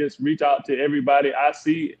really just reach out to everybody. I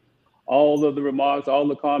see all of the remarks, all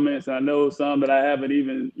the comments, and I know some that I haven't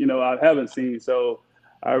even, I haven't seen. So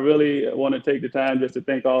I really want to take the time just to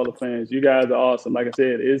thank all the fans. You guys are awesome. Like I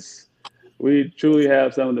said, we truly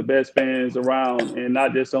have some of the best fans around, and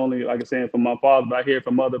not just only, like I said, from my father, but I hear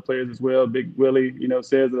from other players as well. Big Willie,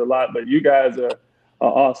 says it a lot, but you guys are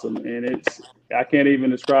awesome. And I can't even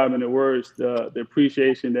describe in the words the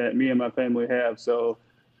appreciation that me and my family have. So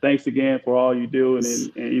thanks again for all you do.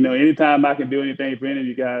 And anytime I can do anything for any of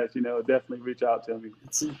you guys, definitely reach out to me.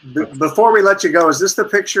 Before we let you go, is this the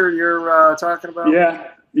picture you're talking about?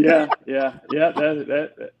 Yeah. That's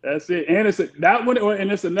it. And it's that one,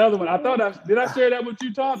 and it's another one. Did I share that with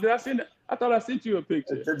you, Tom? Did I send it? I thought I sent you a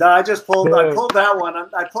picture. No, I pulled that one.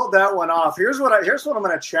 I pulled that one off. Here's what I'm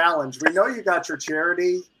going to challenge. We know you got your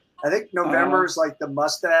charity. I think November is like the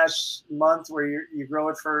mustache month where you grow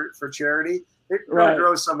it for charity. We're going to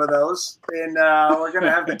grow some of those, and we're going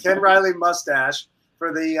to have the Ken Riley mustache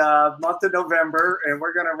for the month of November, and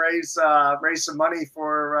we're going to raise some money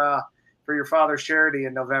for your father's charity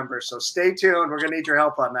in November. So stay tuned. We're going to need your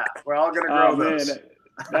help on that. We're all going to grow those. Man,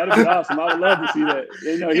 that'd be awesome. I would love to see that.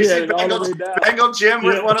 He had it all the way down. Bengal Jim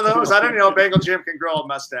with one of those. I don't know if Bengal Jim can grow a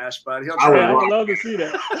mustache, but he'll try. I would love to see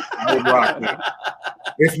that. I would rock that.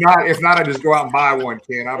 If not, I just go out and buy one,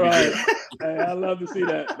 Ken. I'll be good. Hey, I'd love to see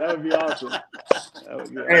that. That would be awesome.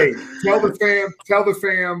 Hey, tell the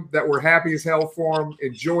fam that we're happy as hell for them.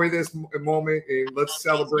 Enjoy this moment and let's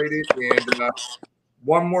celebrate it. And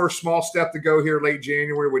one more small step to go here late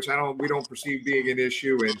January, which we don't perceive being an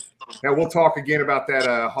issue. And now we'll talk again about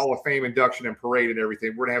that Hall of Fame induction and parade and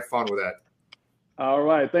everything. We're gonna have fun with that. All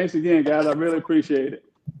right. Thanks again, guys. I really appreciate it.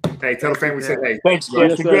 Hey, tell the fam we said hey. Thanks,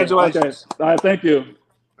 guys. Congratulations. Okay. All right, thank you.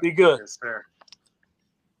 Be good. Yes, sir.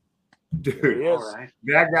 Dude,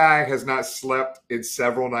 that guy has not slept in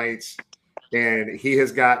several nights, and he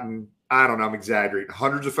has gotten, I don't know, I'm exaggerating,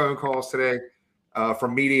 hundreds of phone calls today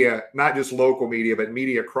from media, not just local media, but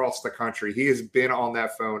media across the country. He has been on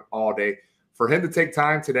that phone all day. For him to take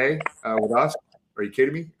time today with us, Are you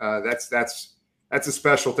kidding me? That's a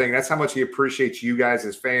special thing. That's how much he appreciates you guys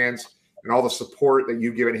as fans and all the support that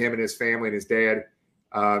you've given him and his family and his dad.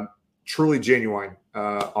 Truly genuine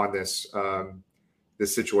on this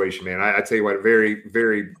situation, man. I tell you what, a very,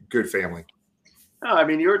 very good family. No, I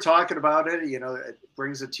mean, you were talking about it, it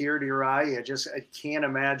brings a tear to your eye. I can't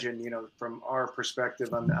imagine, from our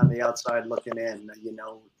perspective on the outside looking in,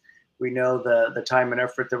 we know the time and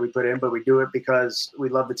effort that we put in, but we do it because we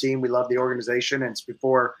love the team. We love the organization. And it's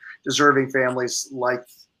before deserving families like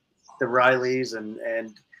the Rileys and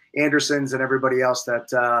Andersons and everybody else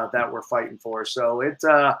that we're fighting for. So it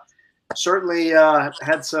certainly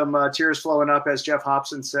had some tears flowing up, as Jeff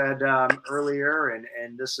Hobson said earlier.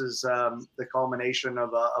 And this is the culmination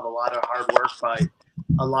of a lot of hard work by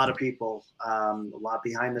a lot of people, a lot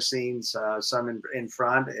behind the scenes, some in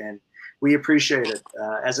front, and we appreciate it.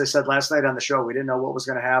 As I said last night on the show, we didn't know what was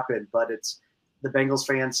going to happen, but the Bengals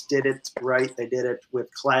fans did it right. They did it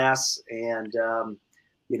with class, and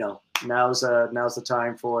now's the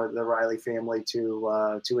time for the Riley family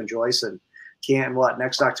to enjoy some.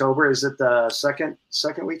 Next October? Is it the second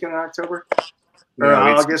weekend in October? Or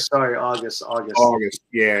August? Sorry, August. August.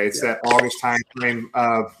 Yeah, it's that August time frame.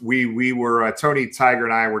 We were Tony Tiger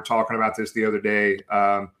and I were talking about this the other day.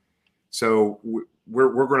 So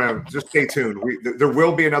we're going to just stay tuned. There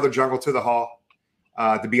will be another Jungle to the Hall.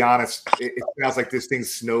 To be honest, it sounds like this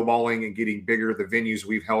thing's snowballing and getting bigger. The venues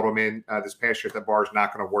we've held them in this past year at the bar is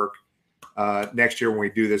not going to work next year when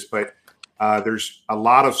we do this. But there's a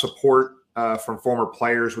lot of support from former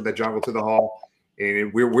players with the Jungle to the Hall,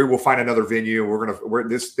 and we will find another venue.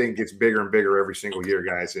 This thing gets bigger and bigger every single year,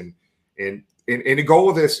 guys. And the goal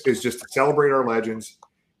of this is just to celebrate our legends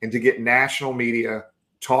and to get national media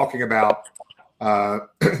talking about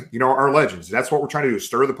our legends. That's what we're trying to do,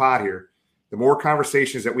 stir the pot here. The more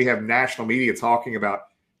conversations that we have national media talking about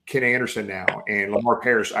Ken Anderson now and Lamar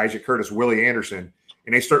Parrish, Isaac Curtis, Willie Anderson,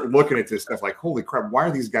 and they start looking at this stuff like, holy crap, why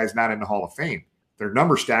are these guys not in the Hall of Fame? Their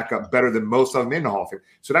numbers stack up better than most of them in the Hall of Fame.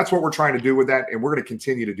 So that's what we're trying to do with that, and we're going to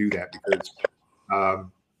continue to do that because,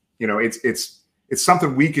 it's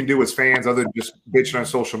something we can do as fans other than just bitching on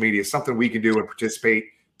social media. It's something we can do and participate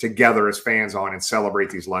together as fans on and celebrate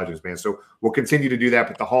these legends, man. So we'll continue to do that.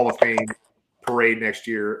 But the Hall of Fame parade next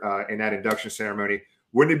year and that induction ceremony,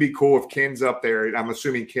 wouldn't it be cool if Ken's up there? I'm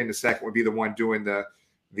assuming Ken the second would be the one doing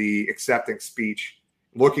the acceptance speech,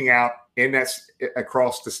 looking out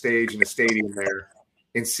across the stage in the stadium there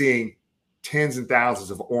and seeing tens and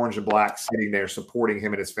thousands of orange and black sitting there supporting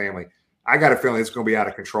him and his family. I got a feeling it's going to be out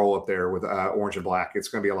of control up there with orange and black. It's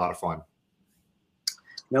going to be a lot of fun.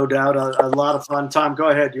 No doubt, a lot of fun. Tom, go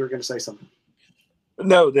ahead. You were going to say something.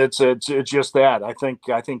 No, it's just that. I think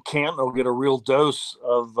Canton will get a real dose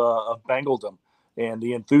of Bengaldom and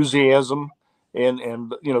the enthusiasm and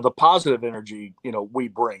the positive energy we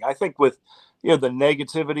bring. I think with the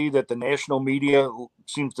negativity that the national media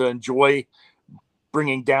seems to enjoy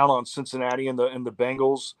bringing down on Cincinnati and the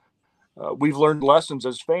Bengals, we've learned lessons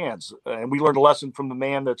as fans, and we learned a lesson from the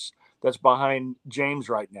man that's behind James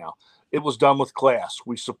right now. It was done with class.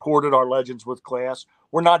 We supported our legends with class.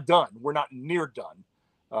 We're not done. We're not near done.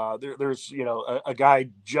 There's a guy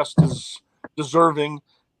just as deserving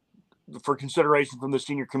for consideration from the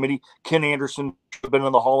senior committee. Ken Anderson should have been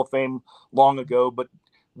in the Hall of Fame long ago, but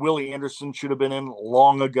Willie Anderson should have been in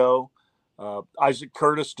long ago. Isaac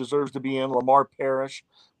Curtis deserves to be in. Lamar Parrish,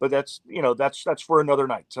 but that's for another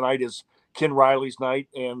night. Tonight is Ken Riley's night,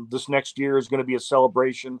 and this next year is going to be a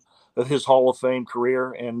celebration of his Hall of Fame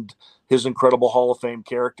career and his incredible Hall of Fame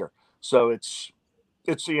character. So it's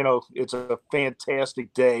a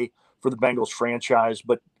fantastic day for the Bengals franchise,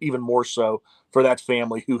 but even more so for that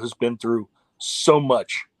family who has been through so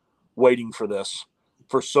much waiting for this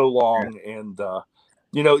for so long. And,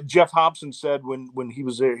 Jeff Hobson said when he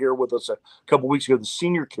was here with us a couple weeks ago, the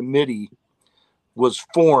senior committee was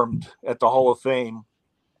formed at the Hall of Fame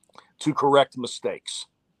to correct mistakes.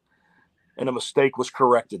 And a mistake was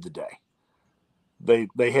corrected today.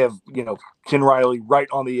 They have, Ken Riley right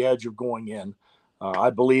on the edge of going in. I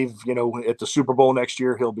believe, at the Super Bowl next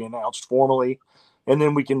year, he'll be announced formally, and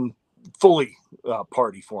then we can fully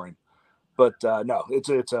party for him. But no,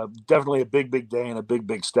 it's definitely a big day and a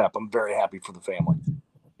big step. I'm very happy for the family.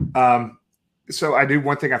 So I do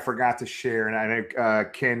one thing I forgot to share, and I know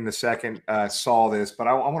Ken the second saw this, but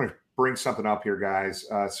I want to bring something up here, guys.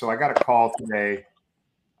 So I got a call today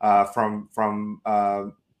from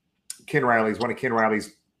Ken Riley's, one of Ken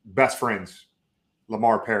Riley's best friends,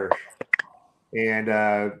 Lamar Parrish.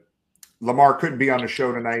 And Lamar couldn't be on the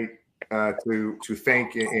show tonight to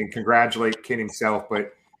thank and congratulate Ken himself,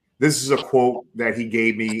 but this is a quote that he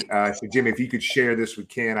gave me. So, Jimmy, if you could share this with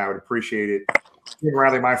Ken, I would appreciate it. Ken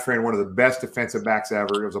Riley, my friend, one of the best defensive backs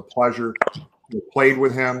ever. It was a pleasure. We played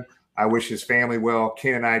with him. I wish his family well.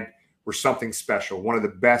 Ken and I were something special, one of the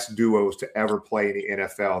best duos to ever play in the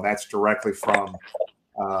NFL. That's directly from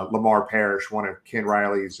Lamar Parrish, one of Ken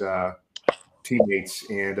Riley's teammates.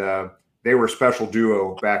 And they were a special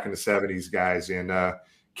duo back in the 70s, guys. And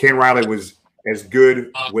Ken Riley was as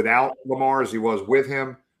good without Lamar as he was with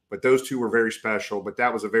him, but those two were very special. But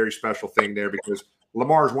that was a very special thing there because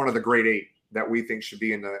Lamar is one of the great 8 that we think should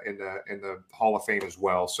be in the Hall of Fame as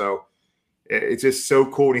well. So it's just so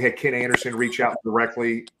cool. And he had Ken Anderson reach out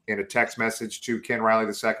directly in a text message to Ken Riley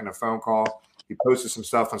II, a phone call. He posted some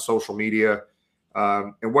stuff on social media.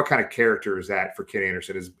 And what kind of character is that for Ken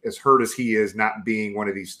Anderson? As hurt as he is not being one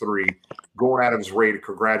of these 3, going out of his way to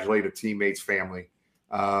congratulate a teammate's family.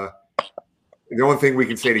 The only thing we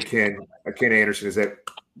can say to Ken Anderson is that,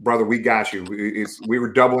 brother, we got you. We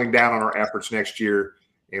were doubling down on our efforts next year,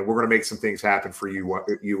 and we're going to make some things happen for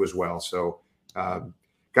you as well. So,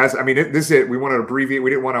 guys, I mean, this is it. We wanted to abbreviate. We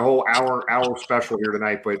didn't want a whole hour special here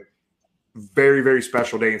tonight, but very, very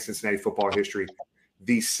special day in Cincinnati football history.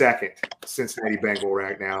 The second Cincinnati Bengal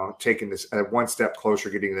right now, taking this one step closer,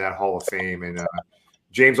 getting to that Hall of Fame. And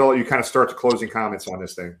James, I'll let you kind of start the closing comments on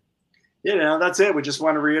this thing. That's it. We just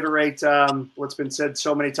want to reiterate what's been said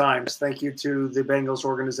so many times. Thank you to the Bengals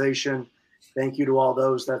organization. Thank you to all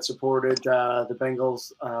those that supported the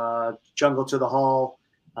Bengals, Jungle to the Hall,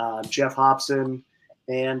 Jeff Hobson.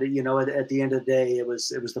 And, at the end of the day, it was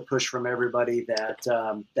the push from everybody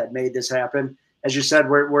that made this happen. As you said,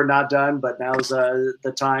 we're not done, but now's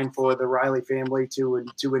the time for the Riley family to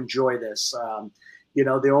enjoy this.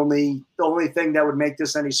 The only thing that would make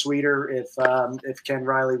this any sweeter if Ken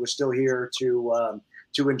Riley was still here to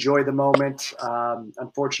enjoy the moment.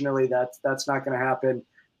 Unfortunately, that's not going to happen.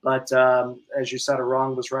 But as you said, a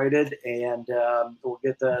wrong was righted, and we'll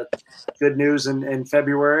get the good news in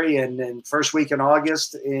February and then first week in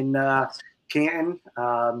August in Canton.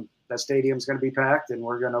 That stadium's going to be packed, and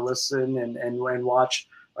we're going to listen and watch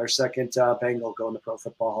our second Bengal go in the Pro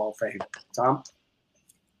Football Hall of Fame. Tom?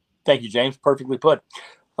 Thank you, James. Perfectly put.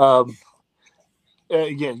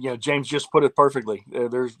 Again, James just put it perfectly.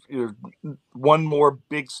 There's one more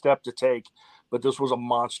big step to take, but this was a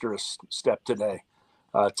monstrous step today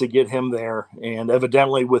to get him there. And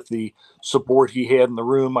evidently with the support he had in the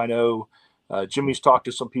room, I know Jimmy's talked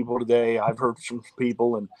to some people today. I've heard from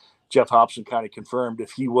people, and Jeff Hobson kind of confirmed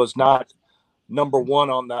if he was not number 1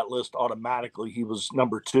 on that list automatically, he was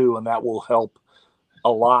number 2, and that will help a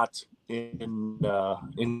lot in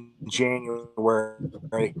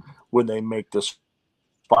January when they make this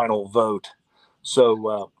final vote.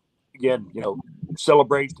 So again,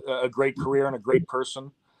 celebrate a great career and a great person,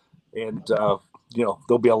 and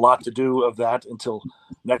there'll be a lot to do of that until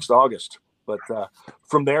next August. But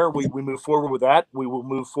from there, we move forward with that. We will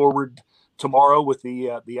move forward tomorrow with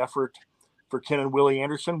the effort for Ken and Willie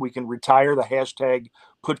Anderson. We can retire the hashtag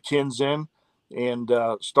put Kens in and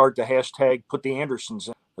start the hashtag put the Andersons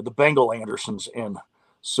in, or the Bengal Andersons in.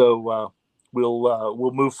 So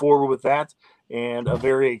we'll move forward with that, and a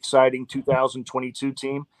very exciting 2022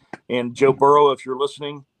 team. And Joe Burrow, if you're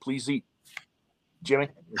listening, please eat. Jimmy?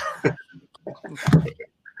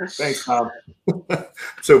 Thanks, Tom.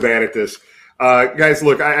 So bad at this. Guys,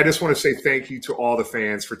 look, I just want to say thank you to all the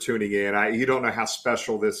fans for tuning in. You don't know how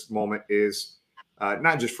special this moment is,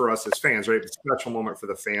 not just for us as fans, right? It's a special moment for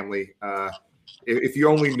the family. If you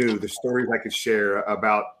only knew the stories I could share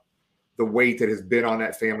about the weight that has been on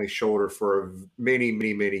that family's shoulder for many,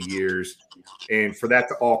 many, many years, and for that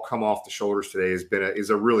to all come off the shoulders today is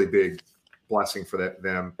a really big blessing for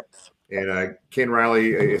them. And Ken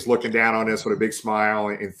Riley is looking down on us with a big smile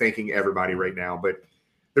and thanking everybody right now. But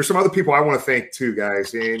there's some other people I want to thank too,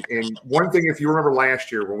 guys. And one thing, if you remember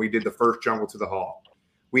last year when we did the first Jungle to the Hall,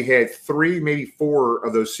 we had 3, maybe 4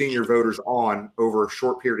 of those senior voters on over a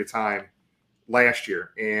short period of time last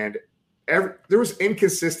year. And there was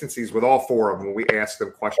inconsistencies with all 4 of them when we asked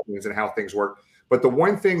them questions and how things work. But the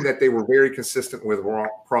one thing that they were very consistent with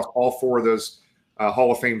across all 4 of those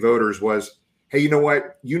Hall of Fame voters was, hey, you know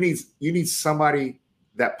what? You need somebody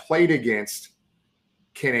that played against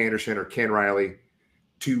Ken Anderson or Ken Riley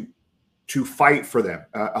to fight for them,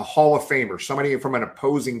 a Hall of Famer, somebody from an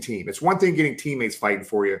opposing team. It's one thing getting teammates fighting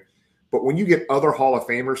for you, but when you get other Hall of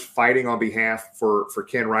Famers fighting on behalf for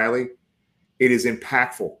Ken Riley, it is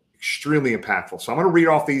impactful, extremely impactful. So I'm going to read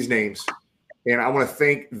off these names, and I want to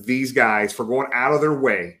thank these guys for going out of their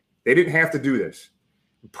way. They didn't have to do this.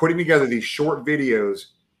 Putting together these short videos,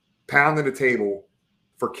 pounding the table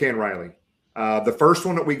for Ken Riley. The first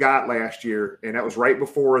one that we got last year, and that was right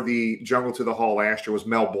before the Jungle to the Hall last year, was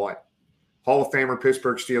Mel Blount, Hall of Famer,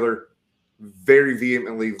 Pittsburgh Steeler. very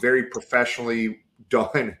vehemently, very professionally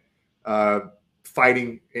done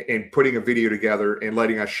fighting and putting a video together and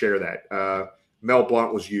letting us share that. Mel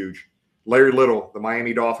Blount was huge. Larry Little, the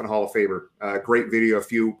Miami Dolphin Hall of Famer, great video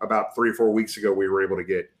about 3 or 4 weeks ago we were able to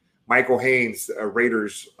get. Michael Haynes,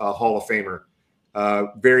 Raiders Hall of Famer.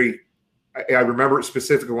 I remember it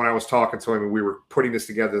specifically when I was talking to him and we were putting this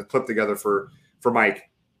together, the clip together for Mike.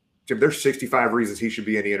 Jim, there's 65 reasons he should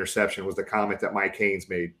be in the interception was the comment that Mike Haynes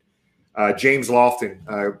made. James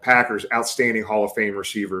Lofton, Packers, outstanding Hall of Fame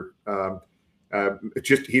receiver.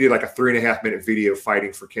 He did like a 3.5-minute video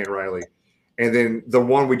fighting for Ken Riley. And then the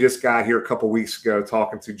one we just got here a couple weeks ago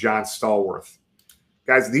talking to John Stallworth.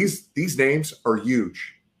 Guys, these names are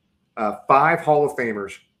huge. 5 Hall of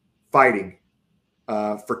Famers fighting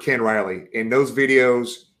for Ken Riley. And those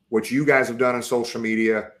videos, what you guys have done on social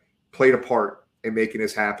media, played a part in making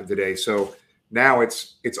this happen today. So now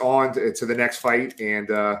it's on to the next fight, and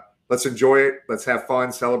let's enjoy it. Let's have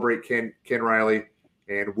fun, celebrate Ken Riley,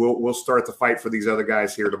 and we'll start the fight for these other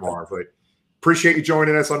guys here tomorrow. But appreciate you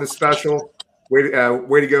joining us on this special. Way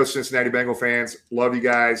to go, Cincinnati Bengal fans. Love you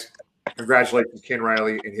guys. Congratulations, Ken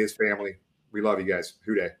Riley and his family. We love you guys.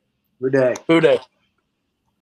 Who Dey. Who Dey. Who Dey.